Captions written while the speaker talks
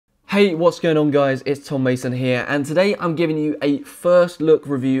Hey, what's going on guys? It's Tom Mason here, and today I'm giving you a first look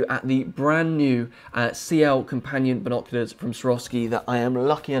review at the brand new CL companion binoculars from Swarovski that I am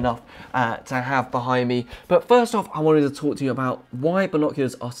lucky enough to have behind me. But first off, I wanted to talk to you about why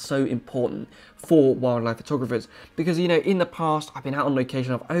binoculars are so important for wildlife photographers. Because, you know, in the past, I've been out on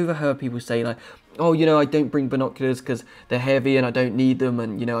location, I've overheard people say like, oh, you know, I don't bring binoculars because they're heavy and I don't need them,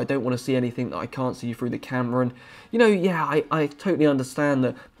 and, you know, I don't want to see anything that I can't see through the camera. And, you know, yeah, I totally understand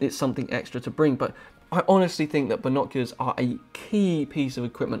that it's something extra to bring, but I honestly think that binoculars are a key piece of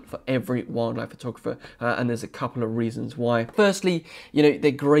equipment for every wildlife photographer, and there's a couple of reasons why. Firstly, you know,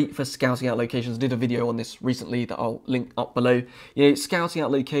 they're great for scouting out locations. I did a video on this recently that I'll link up below. You know, scouting out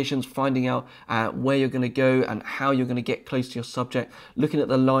locations, finding out where you're going to go and how you're going to get close to your subject, looking at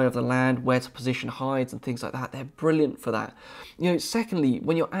the lie of the land, where to position hides and things like that. They're brilliant for that. You know, secondly,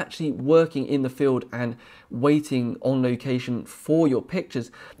 when you're actually working in the field and waiting on location for your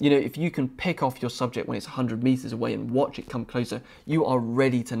pictures, you know, if you can pick off your subject when it's 100 meters away and watch it come closer, you are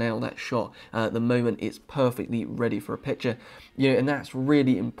ready to nail that shot the moment it's perfectly ready for a picture. You know, and that's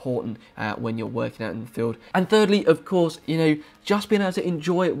really important when you're working out in the field. And thirdly, of course, you know, just being able to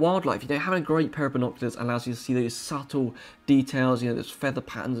enjoy wildlife. You know, having a great pair of binoculars allows you to see those subtle details, you know, those feather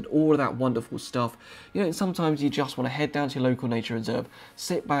patterns and all of that wonderful stuff. You know, and sometimes you just want to head down to your local nature reserve,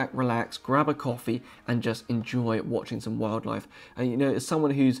 sit back, relax, grab a coffee and just enjoy watching some wildlife. And, you know, as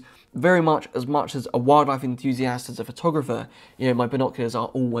someone who's very much as a wildlife enthusiast as a photographer, you know, my binoculars are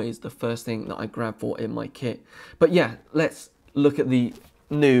always the first thing that I grab for in my kit. But yeah, let's look at the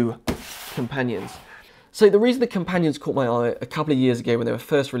new companions. So the reason the companions caught my eye a couple of years ago when they were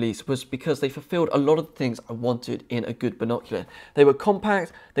first released was because they fulfilled a lot of the things I wanted in a good binocular. They were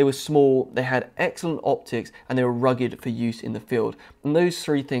compact, they were small, they had excellent optics, and they were rugged for use in the field. And those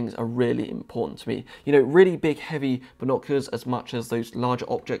three things are really important to me. You know, really big, heavy binoculars, as much as those larger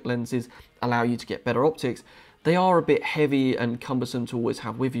object lenses allow you to get better optics, they are a bit heavy and cumbersome to always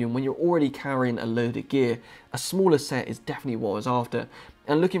have with you, and when you're already carrying a load of gear, a smaller set is definitely what I was after.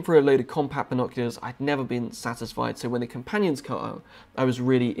 And looking for a load of compact binoculars, I'd never been satisfied, so when the companions cut out, I was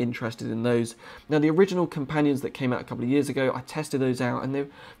really interested in those. Now, the original companions that came out a couple of years ago, I tested those out, and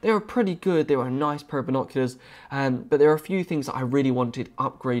they were pretty good. They were a nice pair of binoculars, but there are a few things that I really wanted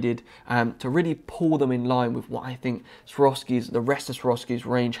upgraded to really pull them in line with what I think the rest of Swarovski's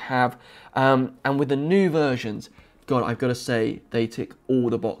range have. And with the new versions, God, I've got to say, they tick all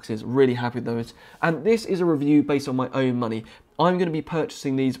the boxes. Really happy with those. And this is a review based on my own money. I'm going to be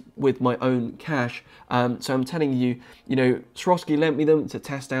purchasing these with my own cash. So I'm telling you, you know, Swarovski lent me them to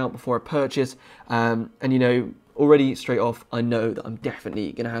test out before I purchase. And, you know, already straight off, I know that I'm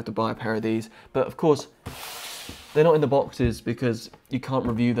definitely going to have to buy a pair of these. But of course, they're not in the boxes because you can't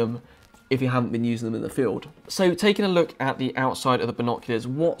review them if you haven't been using them in the field. So taking a look at the outside of the binoculars,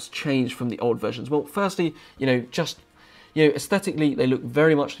 what's changed from the old versions? Well, firstly, you know, aesthetically, they look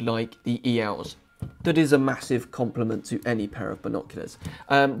very much like the ELs. That is a massive compliment to any pair of binoculars.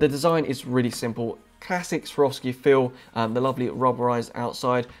 The design is really simple. Classic Swarovski feel, the lovely rubberized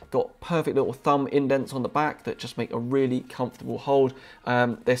outside, got perfect little thumb indents on the back that just make a really comfortable hold.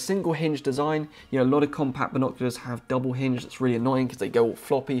 They're single hinge design. You know, a lot of compact binoculars have double hinge. That's really annoying because they go all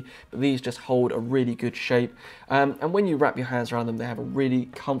floppy, but these just hold a really good shape. And when you wrap your hands around them, they have a really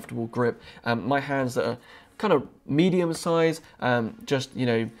comfortable grip. My hands that are kind of medium size, just, you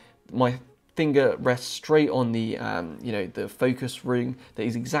know, my finger rests straight on the you know, the focus ring. That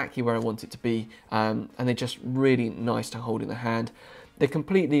is exactly where I want it to be, and they're just really nice to hold in the hand. They're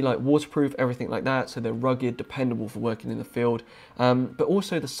completely like waterproof, everything like that, so they're rugged, dependable for working in the field, but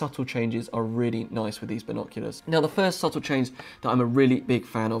also the subtle changes are really nice with these binoculars. Now, the first subtle change that I'm a really big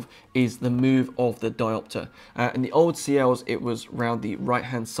fan of is the move of the diopter. In the old CLs, it was round the right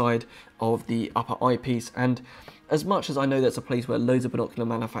hand side of the upper eyepiece, and as much as I know that's a place where loads of binocular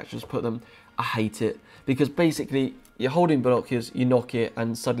manufacturers put them, I hate it, because basically you're holding binoculars, you knock it,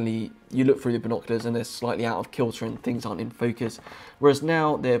 and suddenly you look through the binoculars and they're slightly out of kilter and things aren't in focus. Whereas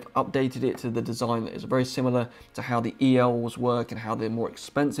now they've updated it to the design that is very similar to how the ELs work and how the more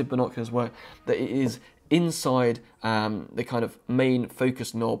expensive binoculars work, that it is inside the kind of main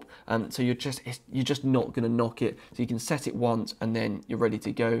focus knob, so you're just not going to knock it, so you can set it once and then you're ready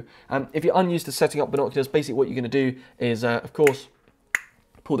to go. If you're unused to setting up binoculars, basically what you're going to do is of course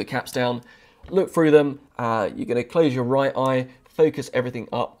pull the caps down, look through them. You're going to close your right eye, focus everything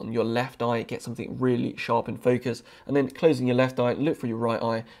up on your left eye, get something really sharp in focus, and then closing your left eye, look for your right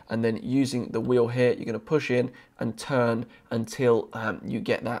eye, and then using the wheel here, you're going to push in and turn until you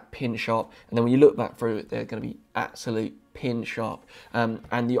get that pin sharp, and then when you look back through it, they're going to be absolute pin sharp,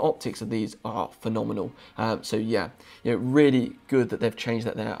 and the optics of these are phenomenal. So yeah, really good that they've changed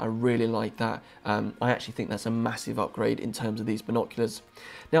that there. I really like that. I actually think that's a massive upgrade in terms of these binoculars.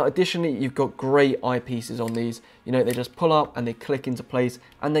 Now additionally, you've got great eyepieces on these. They just pull up and they click into place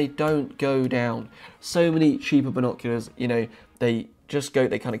and they don't go down. So many cheaper binoculars, they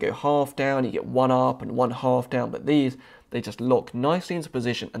kind of go half down, you get one up and one half down, but these, they just lock nicely into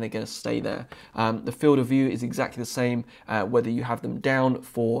position and they're going to stay there. The field of view is exactly the same, whether you have them down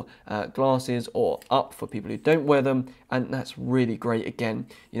for glasses or up for people who don't wear them, and that's really great. Again,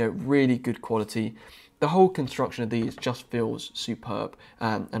 really good quality. The whole construction of these just feels superb,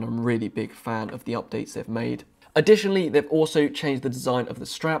 and I'm a really big fan of the updates they've made. Additionally, they've also changed the design of the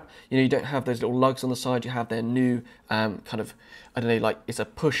strap. You don't have those little lugs on the side. You have their new kind of, I don't know, like it's a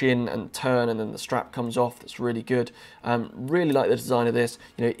push in and turn and then the strap comes off. That's really good. Really like the design of this.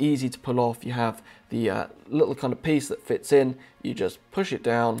 Easy to pull off. You have the little kind of piece that fits in. You just push it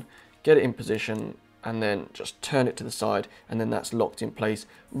down, get it in position, and then just turn it to the side, and then that's locked in place.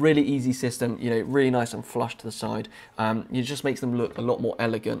 Really easy system, really nice and flush to the side. It just makes them look a lot more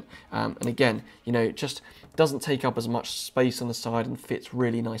elegant. And again, just doesn't take up as much space on the side and fits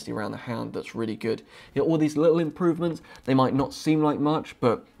really nicely around the hand. That's really good. All these little improvements, they might not seem like much,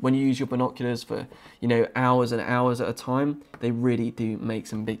 but when you use your binoculars for, hours and hours at a time, they really do make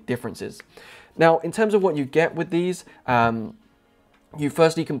some big differences. Now, in terms of what you get with these, you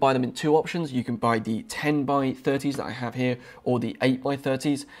firstly can buy them in two options. You can buy the 10x30s that I have here, or the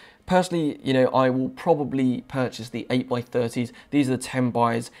 8x30s. Personally, I will probably purchase the 8x30s. These are the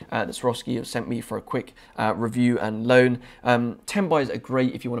 10x's that Swarovski have sent me for a quick review and loan. 10x's are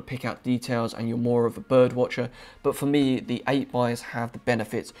great if you want to pick out details and you're more of a bird watcher. But for me, the 8x's have the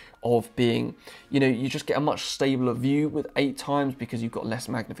benefits of being, you just get a much stabler view with 8x because you've got less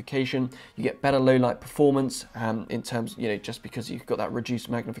magnification. You get better low light performance in terms, just because you've got that reduced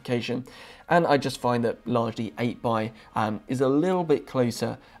magnification. And I just find that largely 8x is a little bit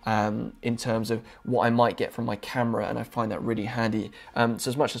closer in terms of what I might get from my camera, and I find that really handy.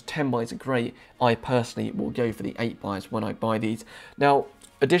 So as much as 10x's are great, I personally will go for the 8x's when I buy these. Now,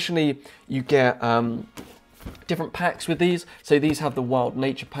 additionally, you get different packs with these. So these have the Wild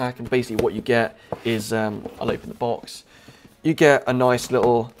Nature pack, and basically what you get is, I'll open the box, you get a nice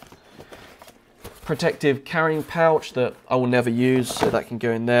little protective carrying pouch that I will never use, so that can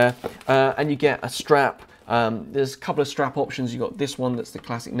go in there, and you get a strap. There's a couple of strap options. You've got this one that's the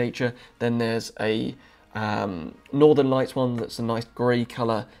classic nature, then there's a Northern Lights one that's a nice grey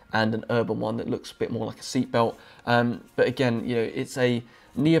colour, and an urban one that looks a bit more like a seat belt. But again, it's a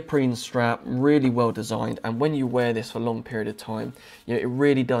neoprene strap, really well designed, and when you wear this for a long period of time, it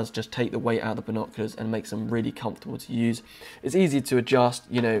really does just take the weight out of the binoculars and makes them really comfortable to use. It's easy to adjust,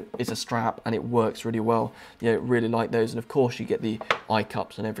 it's a strap and it works really well. Really like those, and of course you get the eye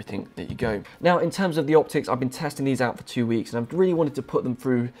cups and everything that you go. Now, in terms of the optics, I've been testing these out for 2 weeks, and I've really wanted to put them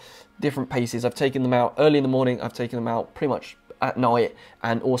through different paces. I've taken them out early in the morning, I've taken them out pretty much at night,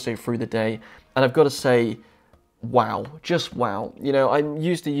 and also through the day, and I've got to say, wow, just wow. I'm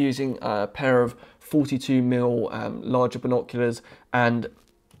used to using a pair of 42mm larger binoculars, and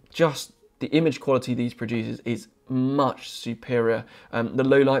just the image quality these produces is much superior. The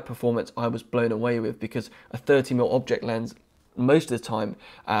low light performance I was blown away with, because a 30mm object lens, most of the time,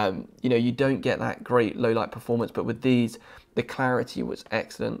 you don't get that great low light performance, but with these, the clarity was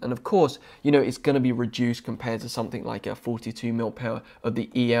excellent. And of course, it's going to be reduced compared to something like a 42mm pair of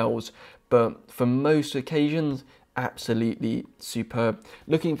the ELs, but for most occasions, absolutely superb.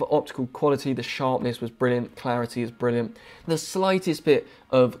 Looking for optical quality, the sharpness was brilliant, clarity is brilliant. The slightest bit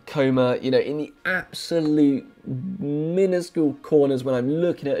of coma, in the absolute minuscule corners when I'm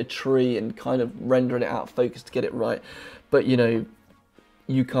looking at a tree and kind of rendering it out of focus to get it right. But you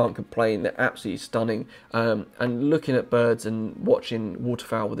can't complain. They're absolutely stunning. And looking at birds and watching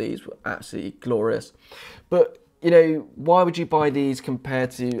waterfowl with these were absolutely glorious. But why would you buy these compared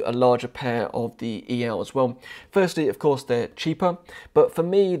to a larger pair of the ELs? Well, firstly, of course, they're cheaper, but for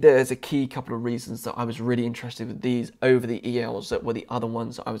me, there's a key couple of reasons that I was really interested with these over the ELs that were the other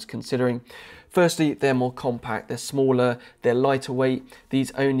ones that I was considering. Firstly, they're more compact, they're smaller, they're lighter weight.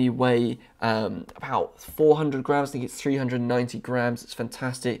 These only weigh about 400 grams, I think it's 390 grams. It's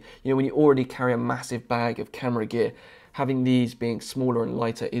fantastic. When you already carry a massive bag of camera gear, having these being smaller and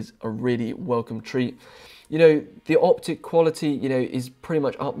lighter is a really welcome treat. The optic quality, is pretty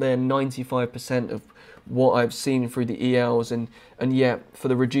much up there, 95% of what I've seen through the ELs, and yet for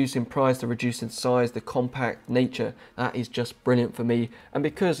the reducing price, the reducing size, the compact nature, that is just brilliant for me. And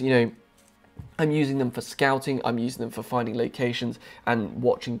because, I'm using them for scouting, I'm using them for finding locations and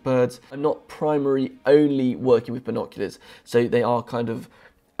watching birds. I'm not primarily only working with binoculars, so they are kind of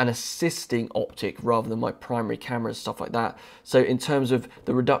an assisting optic rather than my primary camera and stuff like that. So in terms of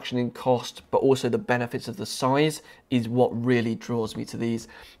the reduction in cost, but also the benefits of the size is what really draws me to these.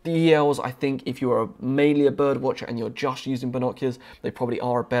 The ELs, I think if you're mainly a bird watcher and you're just using binoculars, they probably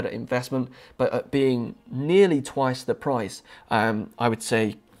are a better investment, but at being nearly twice the price, I would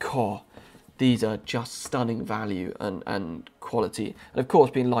say, these are just stunning value and quality. And of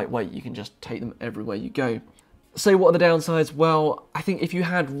course, being lightweight, you can just take them everywhere you go. So what are the downsides? Well, I think if you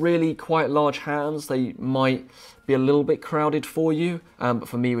had really quite large hands, they might be a little bit crowded for you. But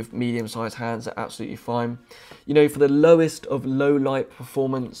for me, with medium-sized hands, they're absolutely fine. You know, for the lowest of low light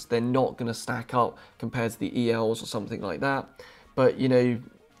performance, they're not going to stack up compared to the ELs or something like that. But, you know,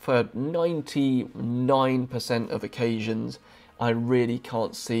 for 99% of occasions, I really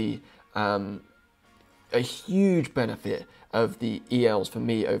can't see a huge benefit of the ELs for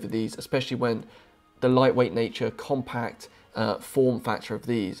me over these, especially when the lightweight nature, compact form factor of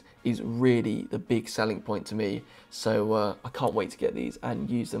these is really the big selling point to me. So I can't wait to get these and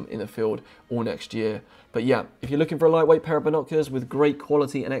use them in the field all next year. But yeah, if you're looking for a lightweight pair of binoculars with great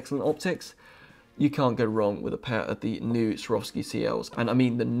quality and excellent optics, you can't go wrong with a pair of the new Swarovski CLs. And I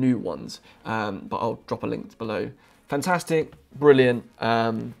mean the new ones, but I'll drop a link below. Fantastic, brilliant,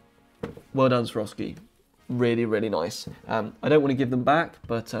 well done Swarovski. Really, really nice. I don't want to give them back,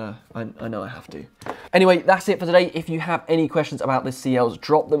 but I know I have to. Anyway, that's it for today. If you have any questions about the CLs,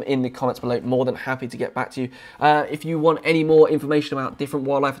 drop them in the comments below. More than happy to get back to you. If you want any more information about different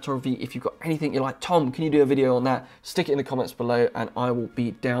wildlife photography, if you've got anything you're like, Tom, can you do a video on that? Stick it in the comments below and I will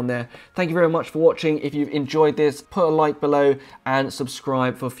be down there. Thank you very much for watching. If you've enjoyed this, put a like below and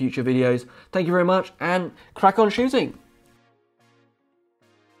subscribe for future videos. Thank you very much and crack on shooting.